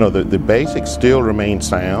convention. You know, the basics still remain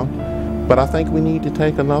sound, but I think we need to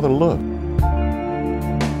take another look.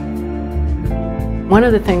 One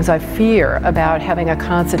of the things I fear about having a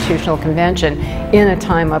constitutional convention in a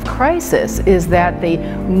time of crisis is that the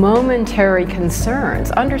momentary concerns,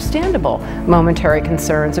 understandable momentary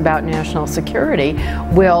concerns about national security,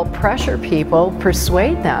 will pressure people,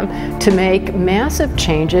 persuade them to make massive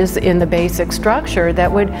changes in the basic structure that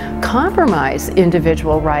would compromise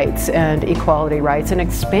individual rights and equality rights and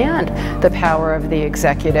expand the power of the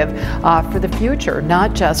executive for the future,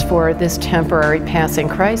 not just for this temporary passing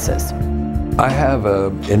crisis. I have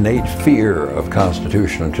an innate fear of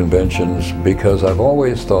constitutional conventions because I've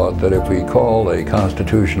always thought that if we call a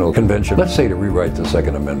constitutional convention, let's say to rewrite the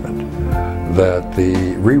Second Amendment, that the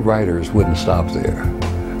rewriters wouldn't stop there.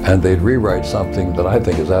 And they'd rewrite something that I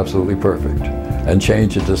think is absolutely perfect and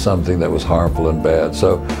change it to something that was harmful and bad.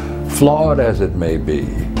 So, flawed as it may be,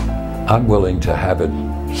 I'm willing to have it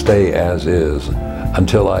stay as is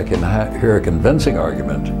until I can hear a convincing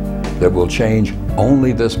argument that will change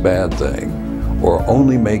only this bad thing or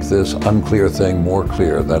only make this unclear thing more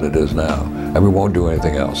clear than it is now, and we won't do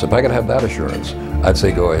anything else. If I could have that assurance, I'd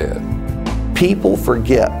say go ahead. People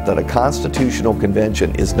forget that a constitutional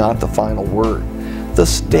convention is not the final word. The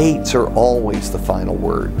states are always the final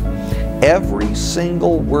word. Every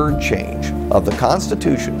single word change of the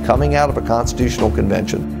Constitution coming out of a constitutional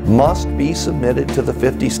convention must be submitted to the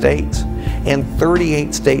 50 states, and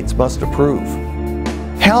 38 states must approve.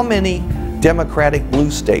 How many Democratic blue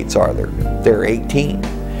states are there? There are 18.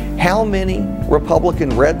 How many Republican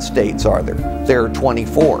red states are there? There are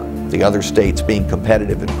 24, the other states being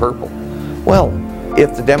competitive in purple. Well,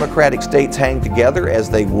 if the Democratic states hang together as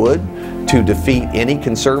they would to defeat any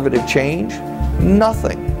conservative change,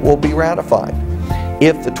 nothing will be ratified.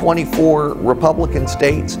 If the 24 Republican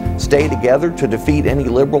states stay together to defeat any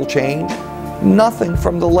liberal change, nothing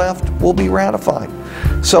from the left will be ratified.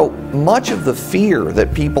 So much of the fear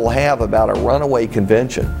that people have about a runaway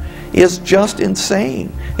convention is just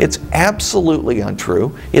insane. It's absolutely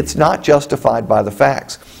untrue. It's not justified by the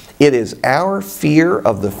facts. It is our fear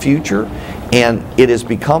of the future, and it has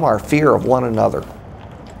become our fear of one another.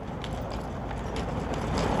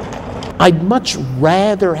 I'd much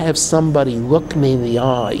rather have somebody look me in the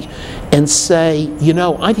eye and say, you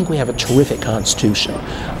know, I think we have a terrific Constitution.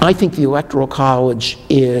 I think the Electoral College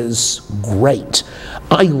is great.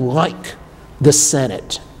 I like the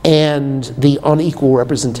Senate and the unequal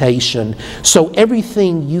representation. So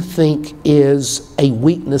everything you think is a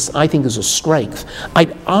weakness, I think is a strength.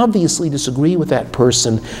 I'd obviously disagree with that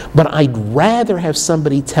person, but I'd rather have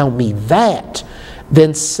somebody tell me that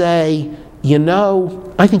than say, you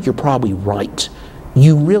know, I think you're probably right.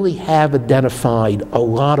 You really have identified a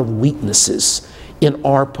lot of weaknesses in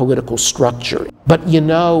our political structure. But you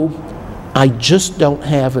know, I just don't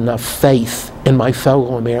have enough faith in my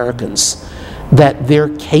fellow Americans that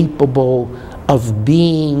they're capable of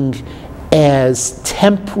being as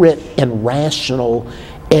temperate and rational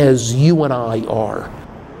as you and I are.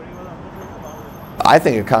 I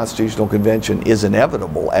think a constitutional convention is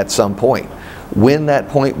inevitable at some point. When that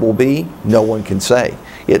point will be, no one can say.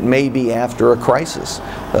 It may be after a crisis,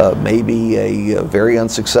 maybe a very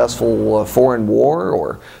unsuccessful foreign war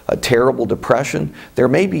or a terrible depression. There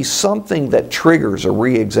may be something that triggers a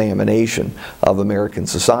re-examination of American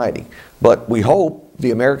society. But we hope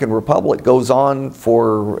the American Republic goes on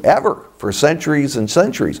forever, for centuries and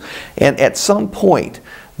centuries. And at some point,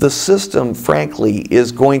 the system, frankly,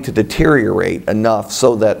 is going to deteriorate enough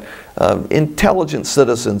so that intelligent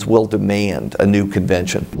citizens will demand a new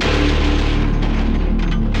convention.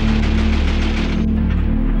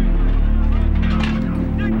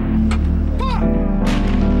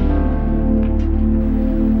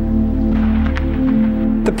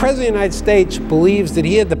 The President of the United States believes that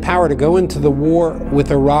he had the power to go into the war with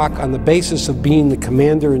Iraq on the basis of being the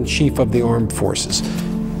commander-in-chief of the armed forces.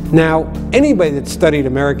 Now, anybody that's studied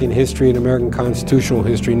American history and American constitutional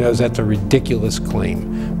history knows that's a ridiculous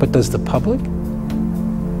claim. But does the public?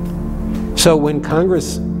 So when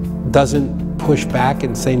Congress doesn't push back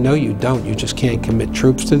and say, no, you don't, you just can't commit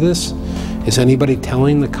troops to this, is anybody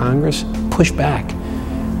telling the Congress, push back?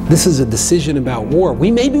 This is a decision about war.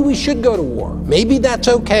 Maybe we should go to war. Maybe that's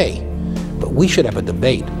okay. But we should have a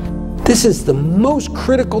debate. This is the most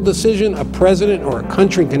critical decision a president or a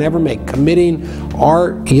country can ever make, committing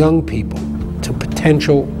our young people to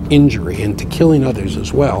potential injury and to killing others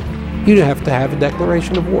as well. You'd have to have a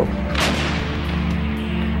declaration of war.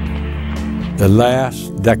 The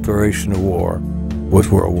last declaration of war was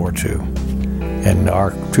World War II. And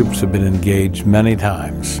our troops have been engaged many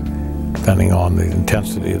times, depending on the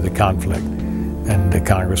intensity of the conflict. And the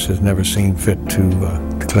Congress has never seen fit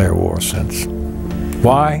to declare war since.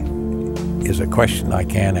 Why is a question I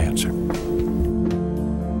can't answer.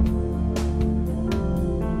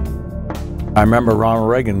 I remember Ronald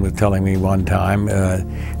Reagan was telling me one time,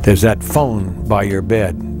 there's that phone by your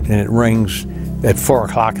bed, and it rings at 4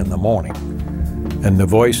 o'clock in the morning. And the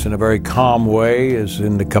voice, in a very calm way, is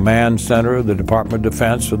in the command center of the Department of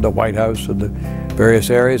Defense or the White House or the various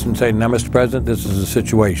areas, and say, now, Mr. President, this is the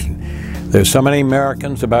situation. There's so many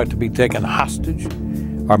Americans about to be taken hostage.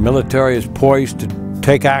 Our military is poised to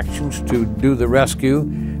take actions to do the rescue,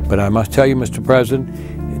 but I must tell you, Mr.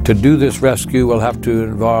 President, to do this rescue will have to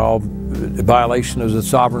involve the violation of the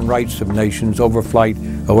sovereign rights of nations, overflight,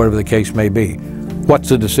 or whatever the case may be. What's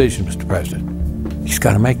the decision, Mr. President? He's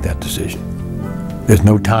got to make that decision. There's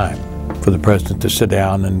no time for the President to sit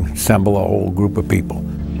down and assemble a whole group of people.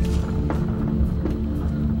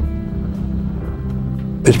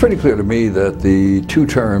 It's pretty clear to me that the 2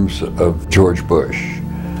 terms of George Bush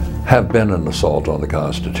have been an assault on the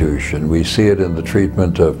Constitution. We see it in the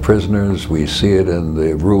treatment of prisoners, we see it in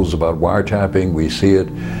the rules about wiretapping, we see it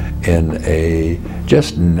in a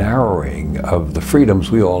just narrowing of the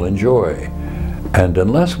freedoms we all enjoy. And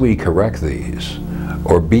unless we correct these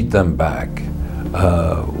or beat them back,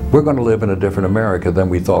 we're going to live in a different America than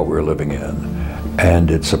we thought we were living in.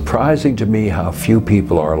 And it's surprising to me how few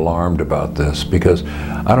people are alarmed about this, because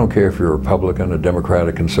I don't care if you're a Republican, a Democrat,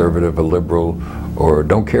 a conservative, a liberal, or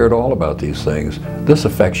don't care at all about these things. This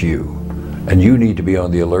affects you, and you need to be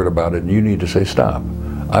on the alert about it, and you need to say, stop.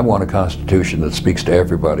 I want a Constitution that speaks to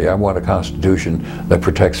everybody. I want a Constitution that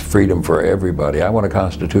protects freedom for everybody. I want a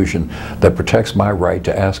Constitution that protects my right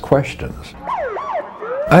to ask questions.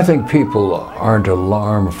 I think people aren't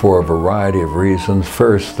alarmed for a variety of reasons.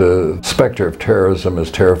 First, the specter of terrorism has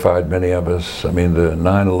terrified many of us. I mean, the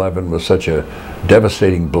 9/11 was such a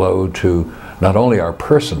devastating blow to not only our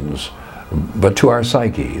persons, but to our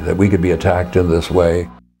psyche, that we could be attacked in this way.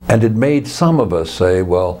 And it made some of us say,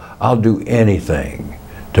 well, I'll do anything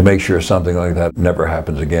to make sure something like that never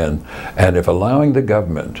happens again. And if allowing the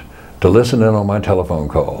government to listen in on my telephone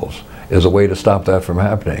calls is a way to stop that from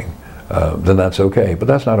happening, then that's okay. But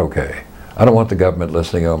that's not okay. I don't want the government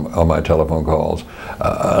listening on my telephone calls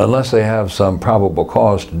unless they have some probable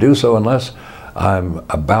cause to do so, unless I'm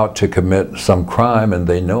about to commit some crime and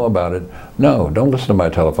they know about it. No, don't listen to my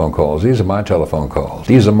telephone calls. These are my telephone calls.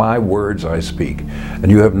 These are my words I speak. And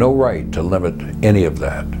you have no right to limit any of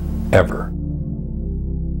that, ever.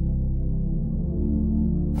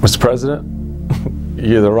 Mr. President,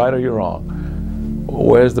 you're either right or you're wrong.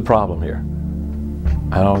 Where's the problem here?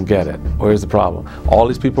 I don't get it. Where's the problem? All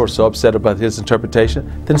these people are so upset about his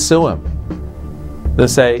interpretation, then sue him. Then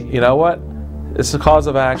say, you know what? It's a cause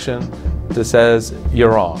of action that says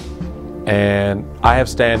you're wrong. And I have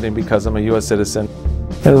standing because I'm a U.S. citizen.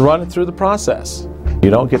 And run it through the process. You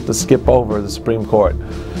don't get to skip over the Supreme Court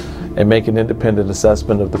and make an independent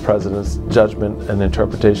assessment of the President's judgment and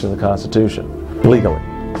interpretation of the Constitution legally.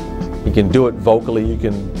 You can do it vocally, you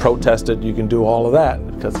can protest it, you can do all of that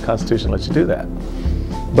because the Constitution lets you do that.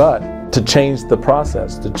 But to change the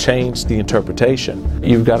process, to change the interpretation,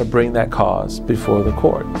 you've got to bring that cause before the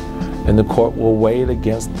court. And the court will weigh it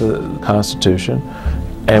against the Constitution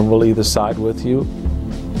and will either side with you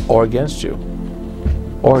or against you.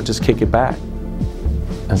 Or just kick it back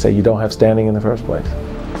and say you don't have standing in the first place.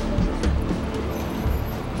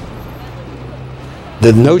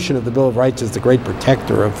 The notion of the Bill of Rights as the great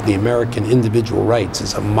protector of the American individual rights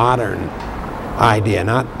is a modern idea,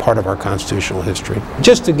 not part of our constitutional history.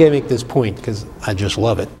 Just to make this point, because I just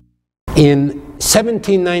love it. In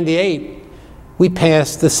 1798, we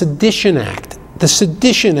passed the Sedition Act. The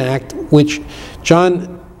Sedition Act, which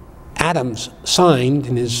John Adams signed,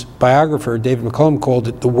 and his biographer, David McCollum, called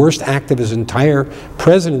it the worst act of his entire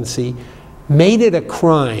presidency, made it a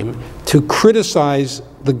crime to criticize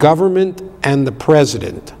the government and the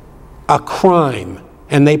president. A crime.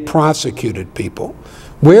 And they prosecuted people.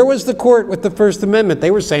 Where was the court with the First Amendment?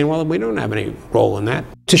 They were saying, well, we don't have any role in that.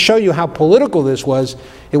 To show you how political this was,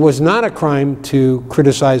 it was not a crime to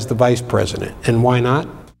criticize the vice president. And why not?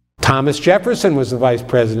 Thomas Jefferson was the vice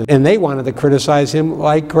president, and they wanted to criticize him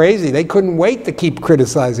like crazy. They couldn't wait to keep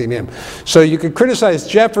criticizing him. So you could criticize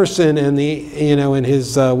Jefferson and in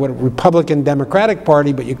his Republican Democratic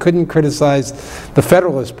Party, but you couldn't criticize the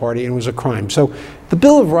Federalist Party, and it was a crime. So the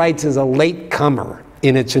Bill of Rights is a late comer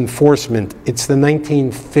in its enforcement. It's the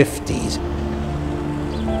 1950s.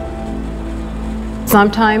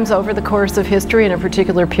 Sometimes over the course of history in a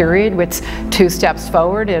particular period, it's 2 steps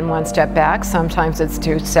forward and 1 step back. Sometimes it's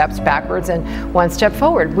 2 steps backwards and 1 step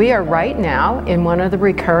forward. We are right now in one of the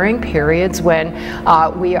recurring periods when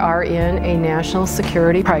we are in a national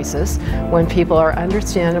security crisis, when people are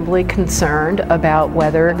understandably concerned about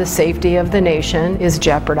whether the safety of the nation is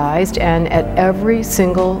jeopardized, and at every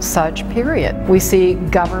single such period, we see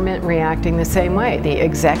government reacting the same way. The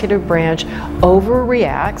executive branch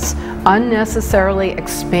overreacts, unnecessarily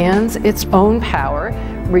expands its own power,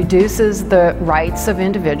 reduces the rights of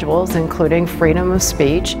individuals, including freedom of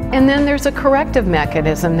speech, and then there's a corrective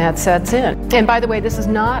mechanism that sets in. And by the way, this is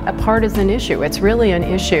not a partisan issue. It's really an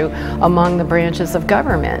issue among the branches of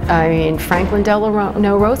government. I mean, Franklin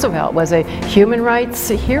Delano Roosevelt was a human rights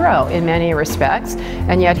hero in many respects,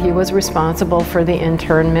 and yet he was responsible for the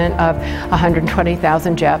internment of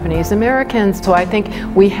 120,000 Japanese Americans. So I think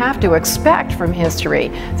we have to expect from history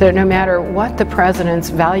that no matter what the president's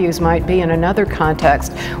values might be in another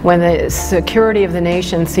context, when the security of the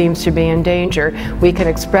nation seems to be in danger, we can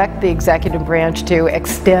expect the executive branch to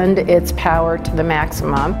extend its power to the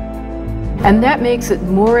maximum. And that makes it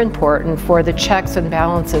more important for the checks and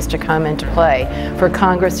balances to come into play, for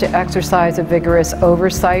Congress to exercise a vigorous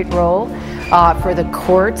oversight role, for the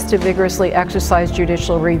courts to vigorously exercise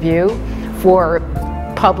judicial review, for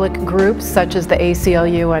public groups such as the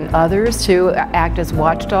ACLU and others to act as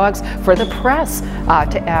watchdogs, for the press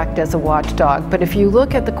to act as a watchdog. But if you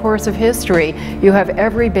look at the course of history, you have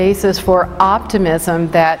every basis for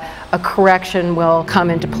optimism that a correction will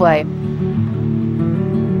come into play.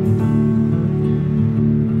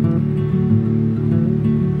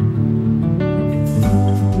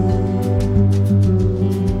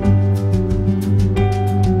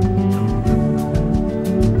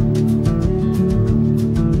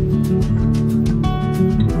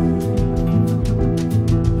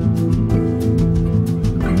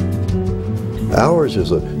 Ours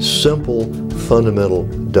is a simple, fundamental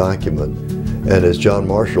document, and as John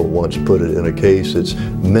Marshall once put it in a case, it's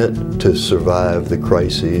meant to survive the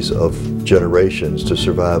crises of generations, to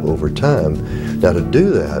survive over time. Now, to do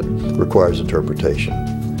that requires interpretation.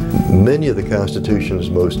 Many of the Constitution's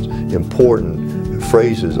most important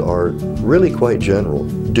phrases are really quite general.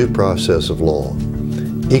 Due process of law,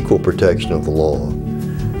 equal protection of the law,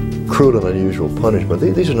 cruel and unusual punishment.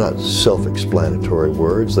 These are not self-explanatory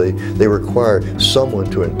words. They require someone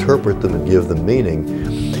to interpret them and give them meaning.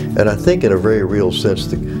 And I think in a very real sense,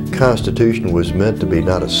 the Constitution was meant to be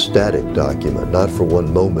not a static document, not for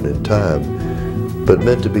one moment in time, but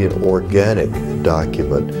meant to be an organic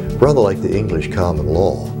document, rather like the English common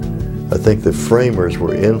law. I think the framers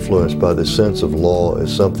were influenced by the sense of law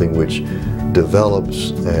as something which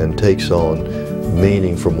develops and takes on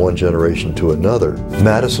meaning from one generation to another.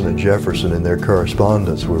 Madison and Jefferson in their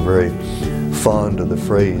correspondence were very fond of the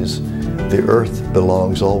phrase, "The earth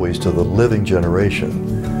belongs always to the living generation."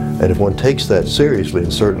 And if one takes that seriously,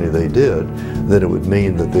 and certainly they did, then it would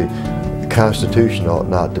mean that the Constitution ought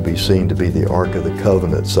not to be seen to be the Ark of the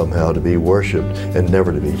Covenant, somehow to be worshipped and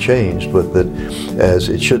never to be changed, but that as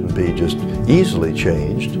it shouldn't be just easily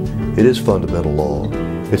changed, it is fundamental law.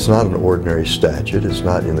 It's not an ordinary statute, it's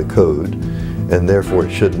not in the code, and therefore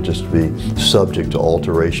it shouldn't just be subject to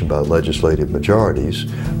alteration by legislative majorities,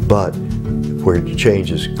 but where change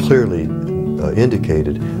is clearly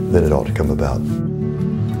indicated, then it ought to come about.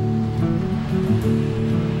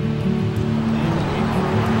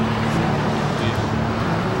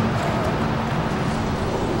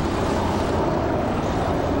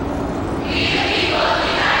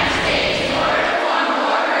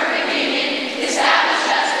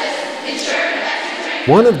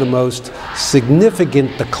 One of the most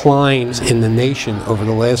significant declines in the nation over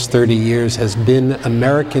the last 30 years has been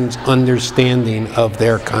Americans' understanding of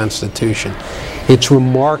their Constitution. It's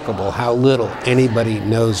remarkable how little anybody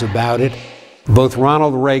knows about it. Both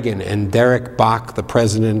Ronald Reagan and Derek Bok, the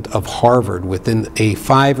president of Harvard, within a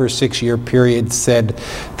 5 or 6 year period said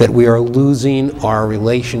that we are losing our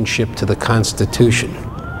relationship to the Constitution.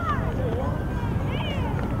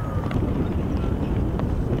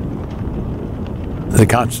 The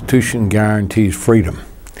Constitution guarantees freedom,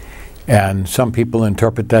 and some people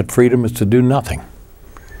interpret that freedom as to do nothing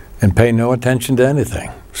and pay no attention to anything.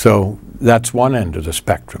 So that's one end of the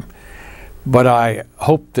spectrum. But I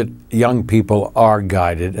hope that young people are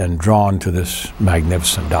guided and drawn to this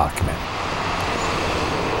magnificent document.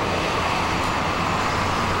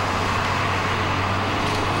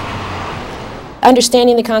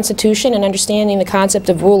 Understanding the Constitution and understanding the concept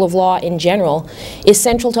of rule of law in general is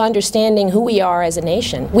central to understanding who we are as a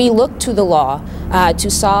nation. We look to the law to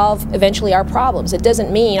solve eventually our problems. It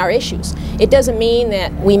doesn't mean our issues. It doesn't mean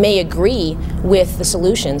that we may agree with the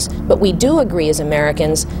solutions, but we do agree as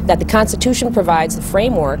Americans that the Constitution provides the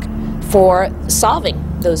framework for solving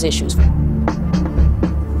those issues.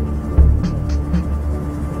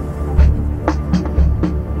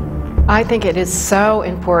 I think it is so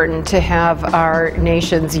important to have our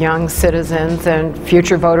nation's young citizens and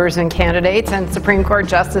future voters and candidates and Supreme Court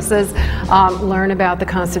justices learn about the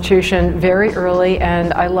Constitution very early,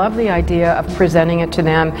 and I love the idea of presenting it to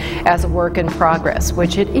them as a work in progress,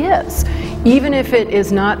 which it is. Even if it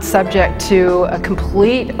is not subject to a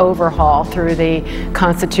complete overhaul through the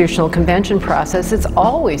Constitutional Convention process, it's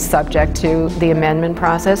always subject to the amendment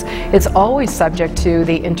process. It's always subject to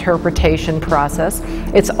the interpretation process.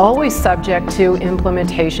 It's always subject to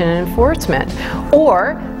implementation and enforcement,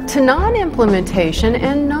 or to non-implementation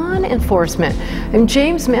and non-enforcement. And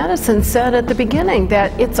James Madison said at the beginning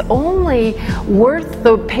that it's only worth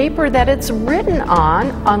the paper that it's written on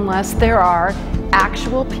unless there are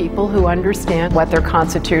actual people who understand what their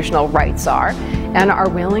constitutional rights are and are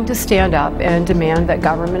willing to stand up and demand that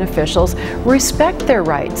government officials respect their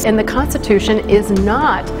rights. And the Constitution is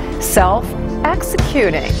not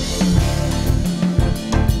self-executing.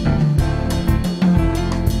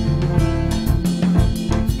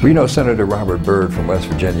 We know Senator Robert Byrd from West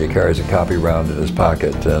Virginia carries a copy around in his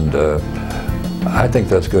pocket, and I think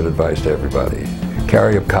that's good advice to everybody.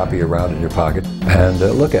 Carry a copy around in your pocket and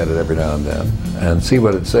look at it every now and then and see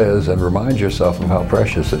what it says and remind yourself of how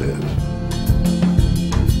precious it is.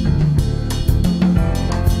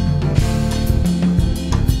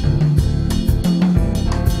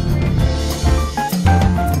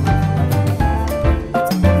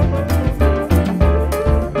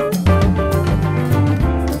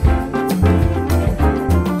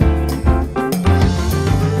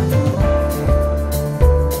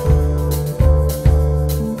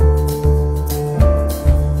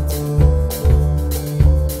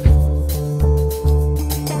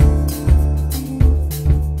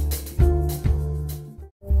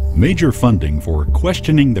 Major funding for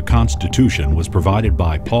Questioning the Constitution was provided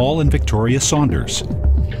by Paul and Victoria Saunders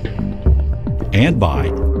and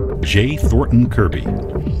by J. Thornton Kirby.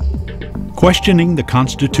 Questioning the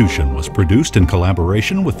Constitution was produced in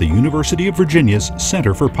collaboration with the University of Virginia's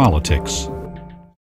Center for Politics.